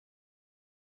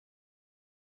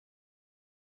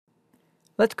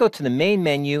Let's go to the main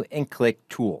menu and click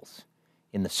Tools.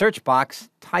 In the search box,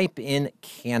 type in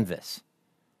Canvas.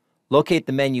 Locate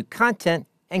the menu Content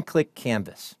and click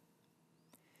Canvas.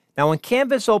 Now when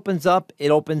Canvas opens up,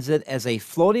 it opens it as a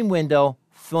floating window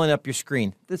filling up your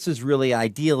screen. This is really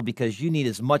ideal because you need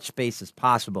as much space as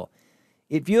possible.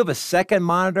 If you have a second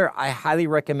monitor, I highly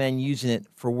recommend using it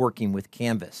for working with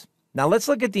Canvas. Now let's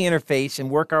look at the interface and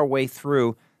work our way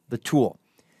through the tool.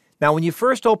 Now when you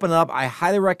first open it up, I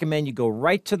highly recommend you go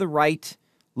right to the right,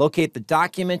 locate the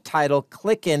document title,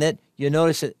 click in it. You'll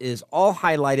notice it is all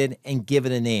highlighted and give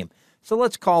it a name. So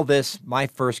let's call this My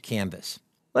First Canvas.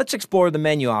 Let's explore the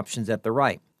menu options at the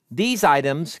right. These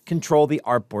items control the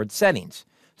artboard settings.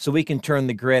 So we can turn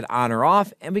the grid on or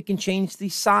off, and we can change the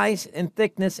size and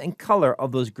thickness and color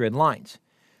of those grid lines.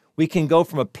 We can go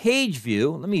from a page view.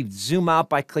 Let me zoom out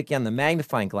by clicking on the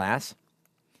magnifying glass.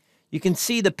 You can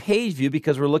see the page view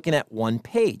because we're looking at one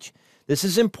page. This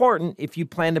is important if you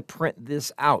plan to print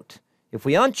this out. If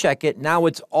we uncheck it, now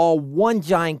it's all one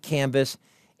giant canvas,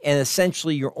 and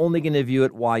essentially you're only going to view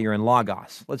it while you're in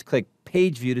Logos. Let's click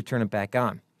Page View to turn it back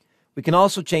on. We can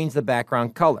also change the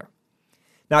background color.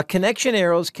 Now, connection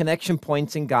arrows, connection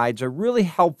points, and guides are really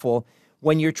helpful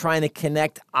when you're trying to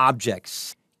connect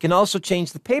objects. You can also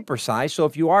change the paper size, so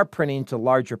if you are printing to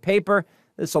larger paper,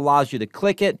 this allows you to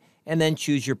click it and then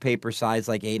choose your paper size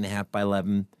like 8.5 by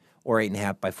 11 or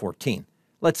 8.5 by 14.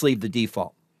 Let's leave the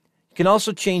default. You can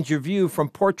also change your view from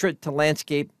portrait to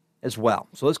landscape as well.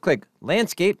 So let's click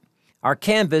Landscape. Our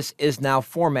canvas is now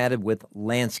formatted with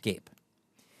Landscape.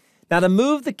 Now to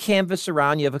move the canvas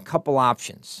around, you have a couple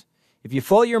options. If you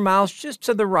follow your mouse just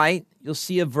to the right, you'll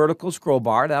see a vertical scroll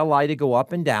bar that'll allow you to go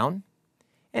up and down.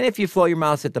 And if you follow your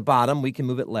mouse at the bottom, we can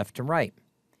move it left to right.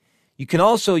 You can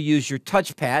also use your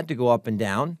touchpad to go up and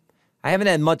down. I haven't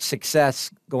had much success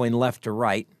going left to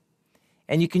right.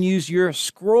 And you can use your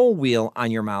scroll wheel on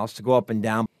your mouse to go up and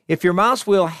down. If your mouse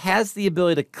wheel has the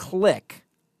ability to click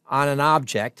on an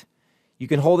object, you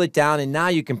can hold it down and now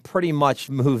you can pretty much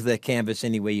move the canvas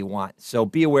any way you want. So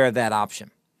be aware of that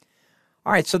option.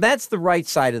 All right, so that's the right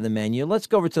side of the menu. Let's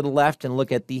go over to the left and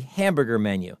look at the hamburger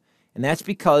menu. And that's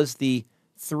because the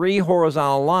 3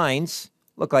 horizontal lines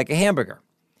look like a hamburger.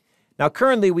 Now,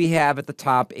 currently we have at the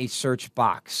top a search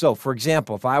box. So, for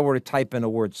example, if I were to type in a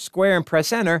word square and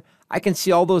press enter, I can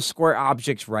see all those square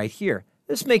objects right here.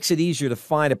 This makes it easier to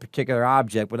find a particular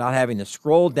object without having to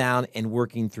scroll down and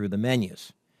working through the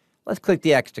menus. Let's click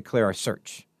the X to clear our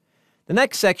search. The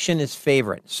next section is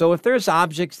favorite. So if there's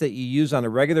objects that you use on a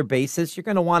regular basis, you're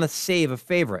going to want to save a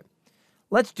favorite.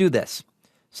 Let's do this.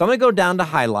 So I'm going to go down to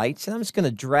highlights, and I'm just going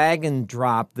to drag and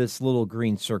drop this little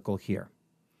green circle here.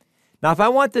 Now, if I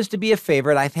want this to be a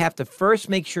favorite, I have to first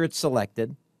make sure it's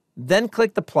selected, then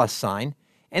click the plus sign,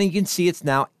 and you can see it's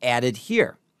now added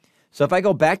here. So if I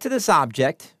go back to this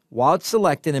object, while it's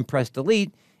selected and press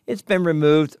delete, it's been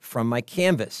removed from my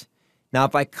canvas. Now,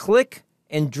 if I click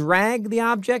and drag the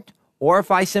object, or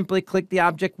if I simply click the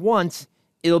object once,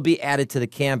 it'll be added to the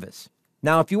canvas.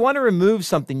 Now, if you want to remove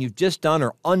something you've just done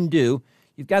or undo,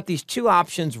 you've got these 2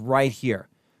 options right here.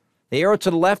 The arrow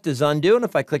to the left is undo, and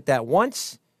if I click that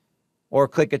once or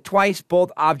click it twice,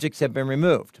 both objects have been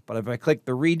removed. But if I click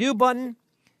the redo button,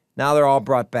 now they're all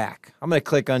brought back. I'm going to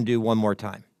click undo one more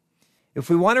time. If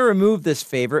we want to remove this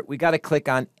favorite, we got to click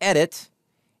on edit,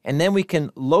 and then we can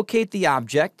locate the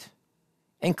object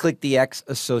and click the X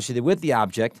associated with the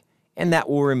object, and that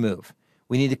will remove.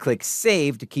 We need to click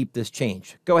Save to keep this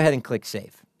change. Go ahead and click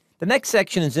Save. The next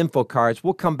section is info cards.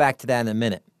 We'll come back to that in a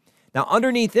minute. Now,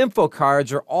 underneath info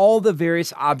cards are all the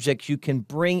various objects you can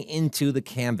bring into the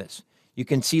canvas. You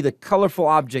can see the colorful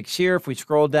objects here. If we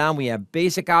scroll down, we have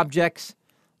basic objects,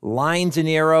 lines and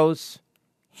arrows,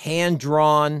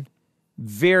 hand-drawn,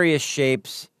 various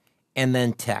shapes, and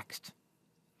then text.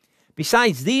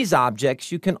 Besides these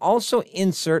objects, you can also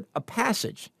insert a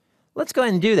passage. Let's go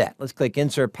ahead and do that. Let's click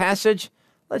Insert Passage.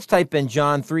 Let's type in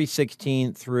John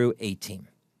 3:16 through 18.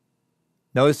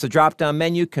 Notice the drop-down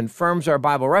menu confirms our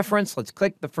Bible reference. Let's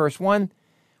click the first one.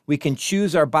 We can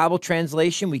choose our Bible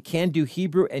translation. We can do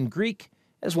Hebrew and Greek,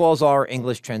 as well as all our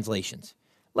English translations.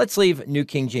 Let's leave New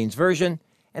King James Version,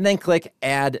 and then click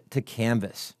Add to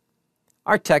Canvas.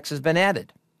 Our text has been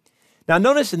added. Now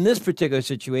notice in this particular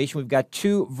situation, we've got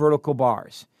 2 vertical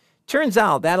bars. Turns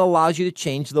out that allows you to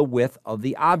change the width of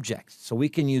the object. So we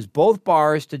can use both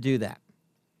bars to do that.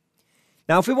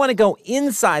 Now, if we want to go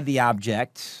inside the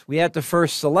object, we have to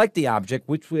first select the object,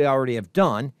 which we already have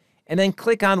done, and then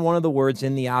click on one of the words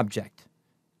in the object.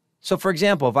 So for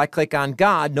example, if I click on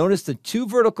God, notice the 2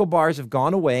 vertical bars have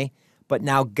gone away, but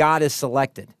now God is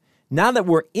selected. Now that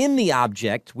we're in the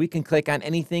object, we can click on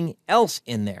anything else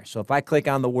in there. So if I click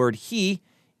on the word he,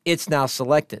 it's now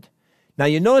selected. Now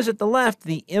you notice at the left,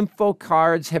 the info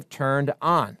cards have turned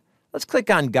on. Let's click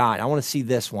on God. I want to see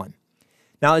this one.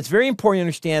 Now it's very important to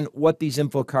understand what these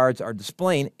info cards are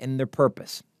displaying and their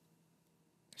purpose.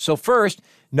 So first,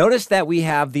 notice that we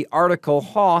have the article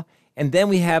ha, and then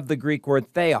we have the Greek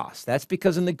word theos. That's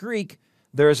because in the Greek,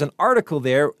 there's an article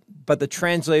there, but the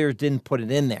translator didn't put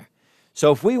it in there.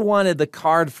 So if we wanted the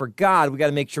card for God, we got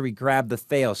to make sure we grab the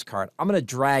theos card. I'm going to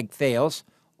drag theos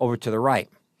over to the right.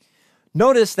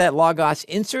 Notice that Logos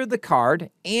inserted the card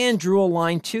and drew a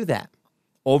line to that.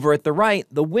 Over at the right,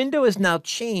 the window is now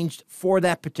changed for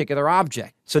that particular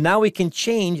object. So now we can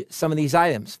change some of these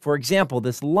items. For example,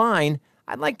 this line,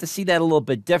 I'd like to see that a little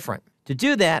bit different. To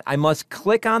do that, I must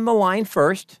click on the line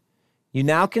first. You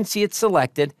now can see it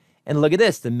selected, and look at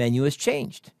this, the menu has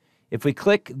changed. If we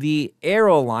click the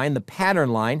arrow line, the pattern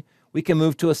line, we can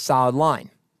move to a solid line.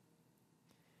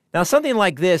 Now, something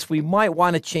like this, we might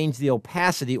want to change the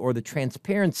opacity or the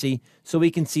transparency so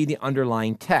we can see the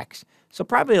underlying text. So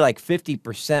probably like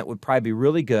 50% would probably be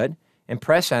really good, and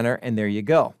press enter, and there you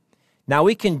go. Now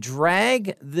we can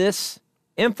drag this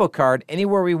info card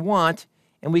anywhere we want,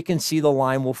 and we can see the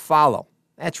line will follow.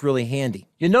 That's really handy.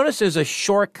 You'll notice there's a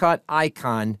shortcut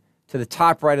icon to the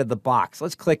top right of the box.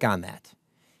 Let's click on that.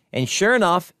 And sure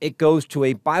enough, it goes to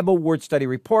a Bible word study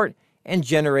report and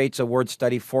generates a word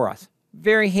study for us.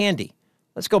 Very handy.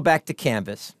 Let's go back to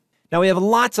Canvas. Now we have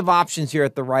lots of options here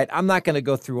at the right. I'm not going to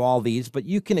go through all these, but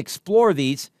you can explore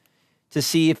these to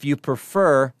see if you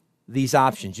prefer these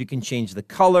options. You can change the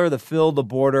color, the fill, the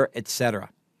border, etc.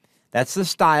 That's the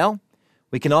style.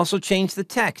 We can also change the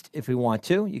text if we want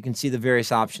to. You can see the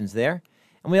various options there.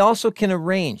 And we also can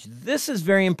arrange. This is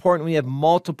very important when we have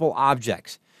multiple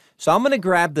objects. So I'm going to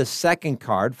grab the second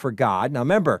card for God. Now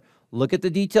remember, look at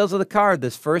the details of the card.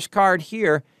 This first card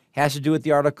here has to do with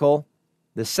the article.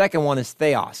 The second one is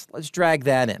theos. Let's drag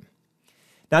that in.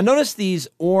 Now notice these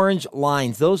orange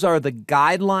lines. Those are the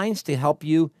guidelines to help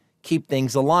you keep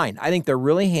things aligned. I think they're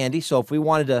really handy. So if we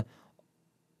wanted to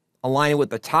align it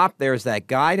with the top, there's that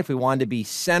guide. If we wanted to be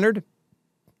centered,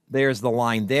 there's the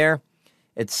line there,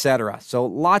 etc. So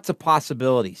lots of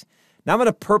possibilities. Now I'm going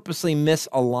to purposely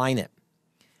misalign it.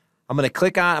 I'm going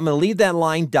to leave that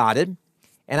line dotted,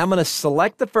 and I'm going to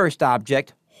select the first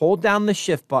object, hold down the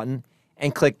shift button,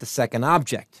 and click the second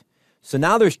object. So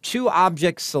now there's two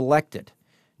objects selected.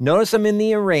 Notice I'm in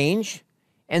the arrange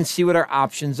and see what our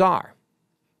options are.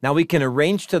 Now we can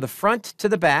arrange to the front, to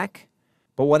the back,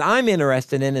 but what I'm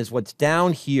interested in is what's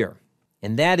down here,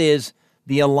 and that is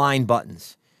the align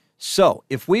buttons. So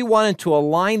if we wanted to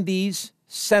align these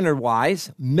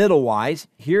center-wise, middle-wise,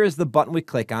 here is the button we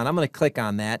click on. I'm going to click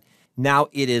on that. Now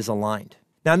it is aligned.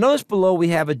 Now notice below we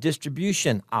have a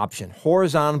distribution option,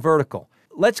 horizontal, vertical.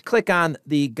 Let's click on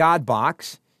the God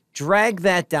box, drag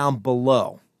that down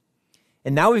below.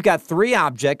 And now we've got three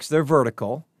objects, they're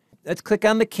vertical. Let's click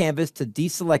on the canvas to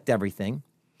deselect everything.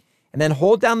 And then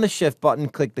hold down the shift button,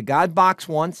 click the God box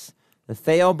once, the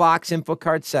Theo box info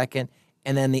card second,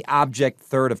 and then the object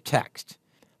third of text.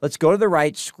 Let's go to the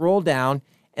right, scroll down,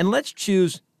 and let's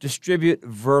choose distribute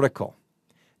vertical.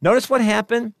 Notice what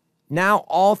happened? Now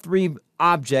all three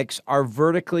objects are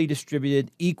vertically distributed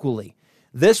equally.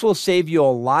 This will save you a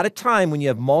lot of time when you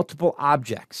have multiple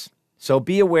objects. So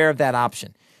be aware of that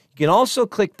option. You can also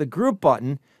click the group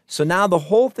button. So now the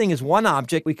whole thing is one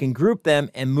object. We can group them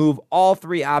and move all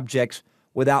three objects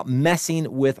without messing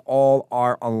with all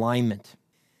our alignment.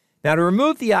 Now to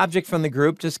remove the object from the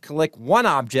group, just click one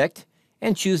object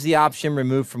and choose the option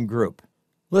remove from group.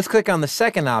 Let's click on the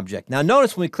second object. Now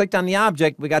notice when we clicked on the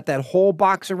object, we got that whole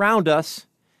box around us.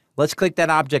 Let's click that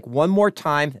object one more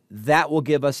time. That will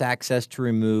give us access to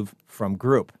remove from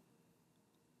group.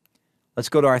 Let's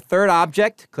go to our third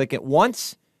object, click it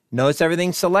once. Notice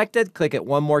everything's selected, click it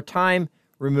one more time,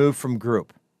 remove from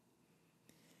group.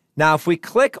 Now if we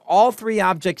click all three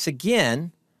objects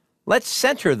again, let's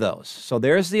center those. So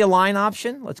there's the align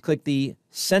option. Let's click the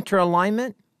center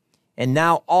alignment, and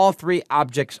now all three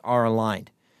objects are aligned.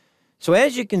 So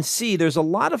as you can see, there's a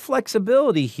lot of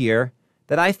flexibility here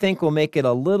that I think will make it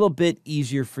a little bit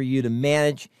easier for you to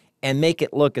manage and make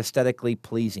it look aesthetically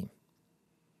pleasing.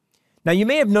 Now you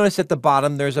may have noticed at the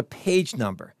bottom there's a page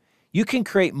number. You can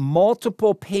create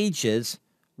multiple pages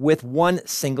with one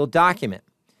single document.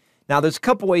 Now there's a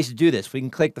couple ways to do this. We can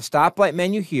click the stoplight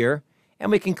menu here, and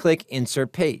we can click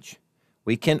Insert Page.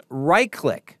 We can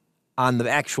right-click on the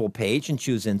actual page and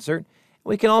choose Insert.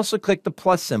 We can also click the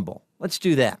plus symbol. Let's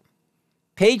do that.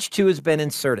 Page 2 has been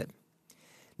inserted.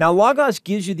 Now Logos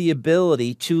gives you the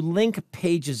ability to link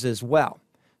pages as well.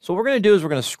 So what we're going to do is we're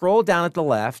going to scroll down at the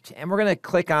left, and we're going to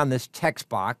click on this text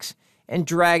box and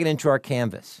drag it into our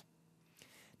canvas.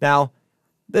 Now,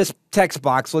 this text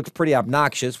box looks pretty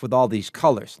obnoxious with all these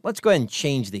colors. Let's go ahead and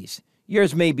change these.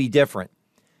 Yours may be different.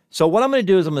 So what I'm going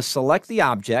to do is I'm going to select the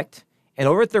object, and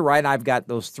over at the right, I've got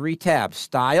those three tabs: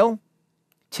 Style,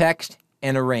 Text,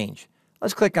 and Arrange.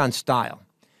 Let's click on Style.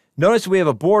 Notice we have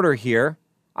a border here.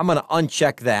 I'm going to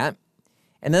uncheck that.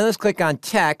 And then let's click on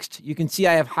Text. You can see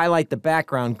I have highlight the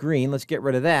background green. Let's get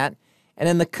rid of that. And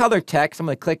then the color text, I'm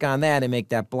going to click on that and make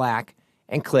that black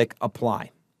and click Apply.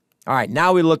 All right,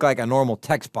 now we look like a normal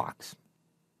text box.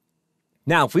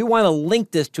 Now, if we want to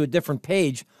link this to a different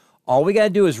page, all we got to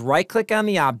do is right-click on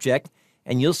the object,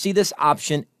 and you'll see this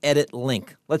option, Edit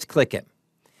Link. Let's click it.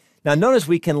 Now, notice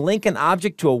we can link an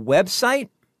object to a website,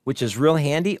 which is real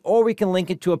handy, or we can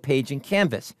link it to a page in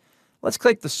Canvas. Let's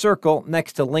click the circle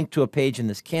next to Link to a Page in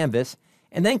this canvas,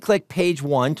 and then click Page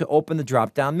 1 to open the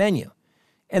drop-down menu.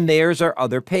 And there's our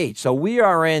other page. So we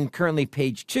are in currently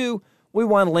page 2. We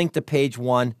want to link to page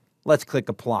 1. Let's click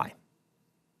Apply.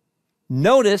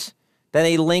 Notice that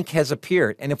a link has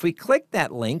appeared. And if we click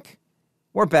that link,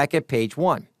 we're back at page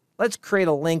 1. Let's create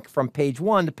a link from page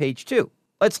 1 to page 2.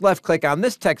 Let's left-click on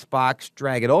this text box,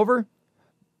 drag it over.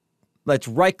 Let's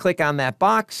right-click on that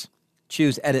box,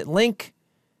 choose Edit Link.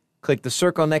 Click the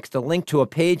circle next to Link to a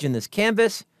Page in this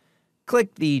canvas.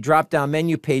 Click the drop-down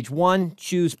menu, page 1,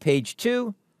 choose page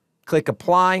 2, click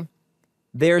Apply.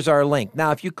 There's our link.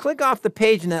 Now, if you click off the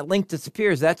page and that link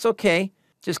disappears, that's okay.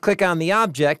 Just click on the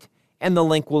object and the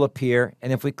link will appear.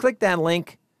 And if we click that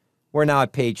link, we're now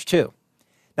at page 2.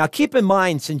 Now, keep in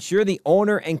mind, since you're the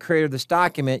owner and creator of this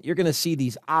document, you're going to see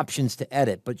these options to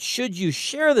edit. But should you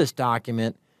share this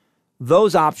document,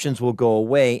 those options will go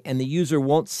away and the user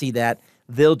won't see that.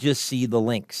 They'll just see the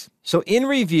links. So in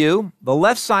review, the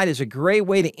left side is a great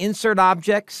way to insert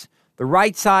objects. The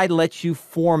right side lets you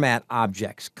format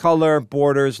objects, color,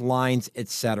 borders, lines,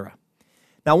 etc.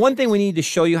 Now, one thing we need to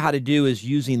show you how to do is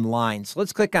using lines.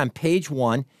 Let's click on page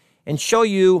 1 and show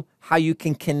you how you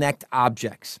can connect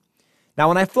objects. Now,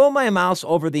 when I float my mouse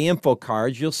over the info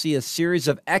cards, you'll see a series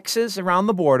of X's around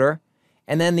the border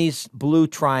and then these blue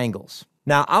triangles.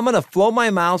 Now, I'm going to float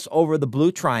my mouse over the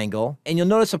blue triangle, and you'll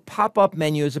notice a pop-up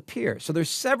menu has appeared. So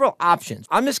there's several options.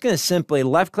 I'm just going to simply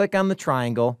left-click on the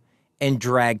triangle and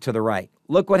drag to the right.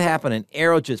 Look what happened. An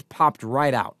arrow just popped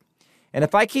right out. And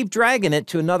if I keep dragging it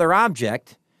to another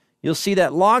object, you'll see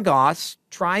that Logos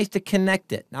tries to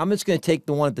connect it. Now, I'm just going to take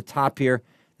the one at the top here.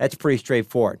 That's pretty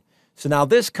straightforward. So now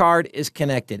this card is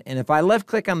connected. And if I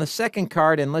left-click on the second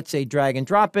card and let's say drag and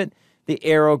drop it, the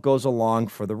arrow goes along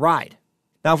for the ride.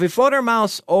 Now, if we float our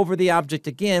mouse over the object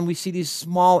again, we see these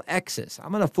small X's.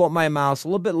 I'm going to float my mouse a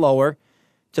little bit lower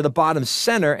to the bottom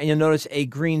center, and you'll notice a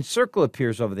green circle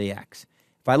appears over the X.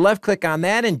 If I left-click on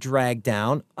that and drag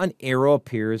down, an arrow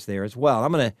appears there as well.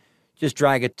 I'm going to just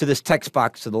drag it to this text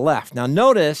box to the left. Now,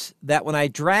 notice that when I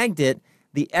dragged it,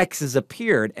 the X's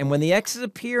appeared. And when the X's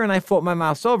appear and I float my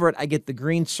mouse over it, I get the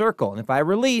green circle. And if I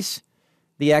release,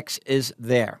 the X is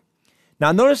there.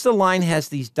 Now, notice the line has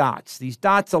these dots. These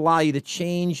dots allow you to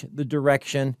change the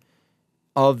direction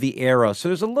of the arrow. So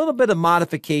there's a little bit of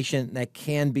modification that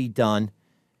can be done,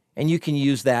 and you can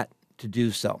use that to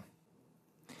do so.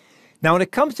 Now, when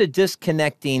it comes to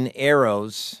disconnecting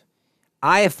arrows,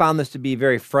 I have found this to be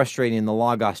very frustrating in the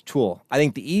Logos tool. I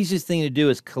think the easiest thing to do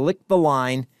is click the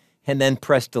line and then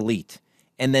press Delete,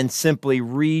 and then simply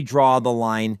redraw the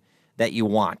line that you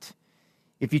want.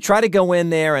 If you try to go in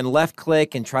there and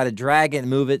left-click and try to drag it and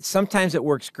move it, sometimes it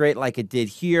works great like it did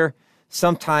here.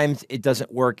 Sometimes it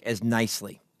doesn't work as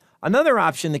nicely. Another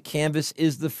option in the Canvas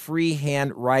is the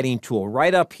freehand writing tool.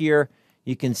 Right up here,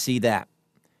 you can see that.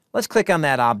 Let's click on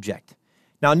that object.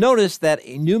 Now notice that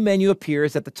a new menu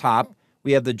appears at the top.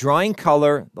 We have the drawing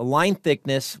color, the line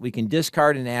thickness. We can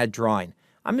discard and add drawing.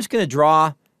 I'm just going to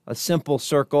draw a simple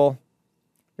circle.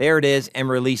 There it is, and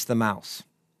release the mouse.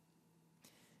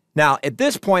 Now, at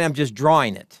this point, I'm just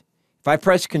drawing it. If I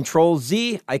press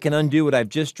Control-Z, I can undo what I've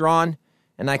just drawn,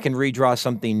 and I can redraw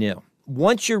something new.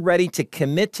 Once you're ready to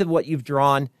commit to what you've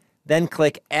drawn, then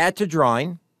click Add to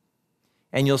Drawing,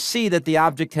 and you'll see that the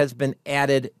object has been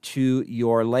added to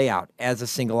your layout as a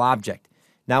single object.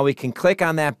 Now we can click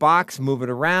on that box, move it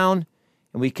around,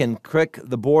 and we can click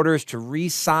the borders to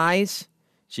resize,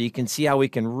 so you can see how we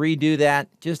can redo that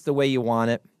just the way you want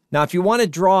it. Now, if you want to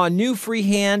draw a new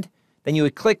freehand, then you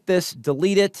would click this,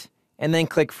 delete it, and then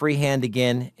click freehand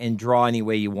again and draw any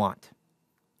way you want.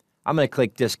 I'm going to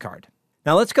click discard.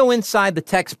 Now let's go inside the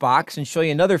text box and show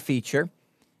you another feature,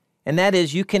 and that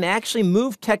is you can actually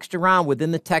move text around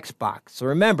within the text box. So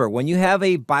remember, when you have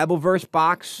a Bible verse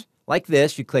box, like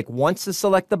this. You click once to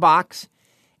select the box,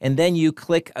 and then you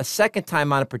click a second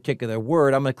time on a particular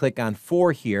word. I'm going to click on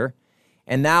 4 here,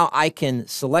 and now I can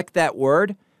select that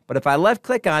word, but if I left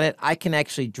click on it, I can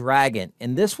actually drag it,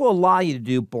 and this will allow you to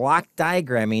do block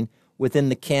diagramming within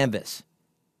the canvas.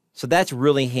 So that's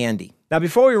really handy. Now,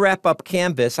 before we wrap up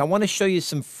Canvas, I want to show you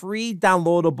some free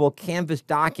downloadable Canvas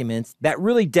documents that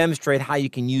really demonstrate how you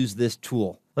can use this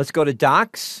tool. Let's go to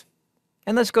Docs,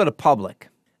 and let's go to Public.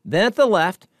 Then at the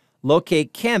left,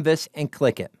 locate Canvas and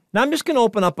click it. Now, I'm just going to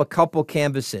open up a couple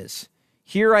canvases.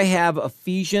 Here I have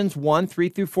Ephesians 1, 3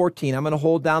 through 14. I'm going to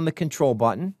hold down the Control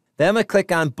button. Then I'm going to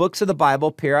click on Books of the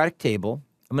Bible, Periodic Table.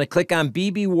 I'm going to click on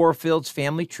B.B. Warfield's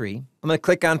Family Tree. I'm going to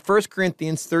click on 1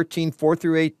 Corinthians 13, 4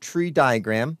 through 8 Tree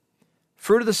Diagram,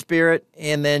 Fruit of the Spirit,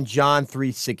 and then John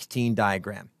 3:16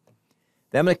 diagram.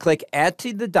 Then I'm going to click Add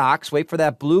to the Docs. Wait for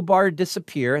that blue bar to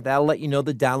disappear. That'll let you know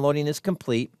the downloading is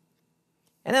complete.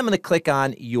 And I'm going to click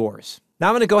on Yours. Now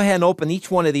I'm going to go ahead and open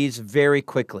each one of these very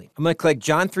quickly. I'm going to click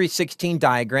John 3:16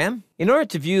 diagram. In order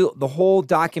to view the whole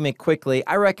document quickly,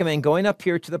 I recommend going up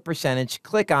here to the percentage,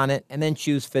 click on it, and then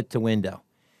choose Fit to Window.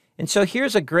 And so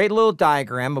here's a great little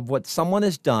diagram of what someone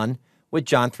has done with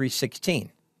John 3:16.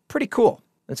 Pretty cool.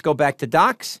 Let's go back to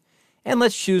Docs, and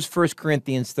let's choose 1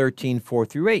 Corinthians 13, 4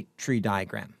 through 8 tree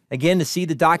diagram. Again, to see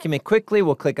the document quickly,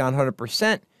 we'll click on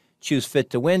 100%, choose Fit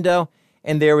to Window,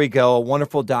 and there we go, a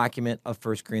wonderful document of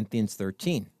 1 Corinthians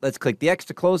 13. Let's click the X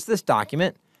to close this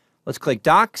document. Let's click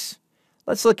Docs.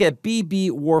 Let's look at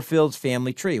B.B. Warfield's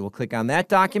Family Tree. We'll click on that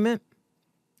document.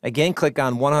 Again, click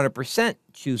on 100%,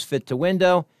 choose Fit to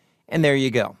Window, and there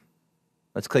you go.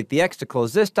 Let's click the X to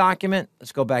close this document.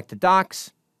 Let's go back to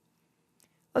Docs.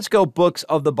 Let's go Books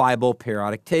of the Bible,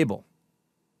 Periodic Table.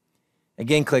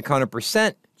 Again, click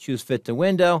 100%, choose Fit to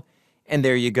Window, and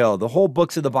there you go. The whole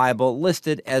Books of the Bible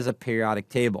listed as a periodic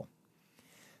table.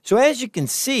 So as you can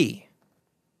see,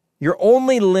 you're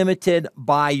only limited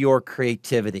by your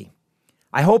creativity.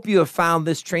 I hope you have found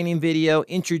this training video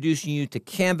introducing you to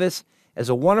Canvas as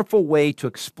a wonderful way to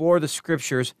explore the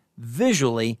scriptures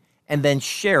visually and then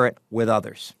share it with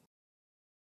others.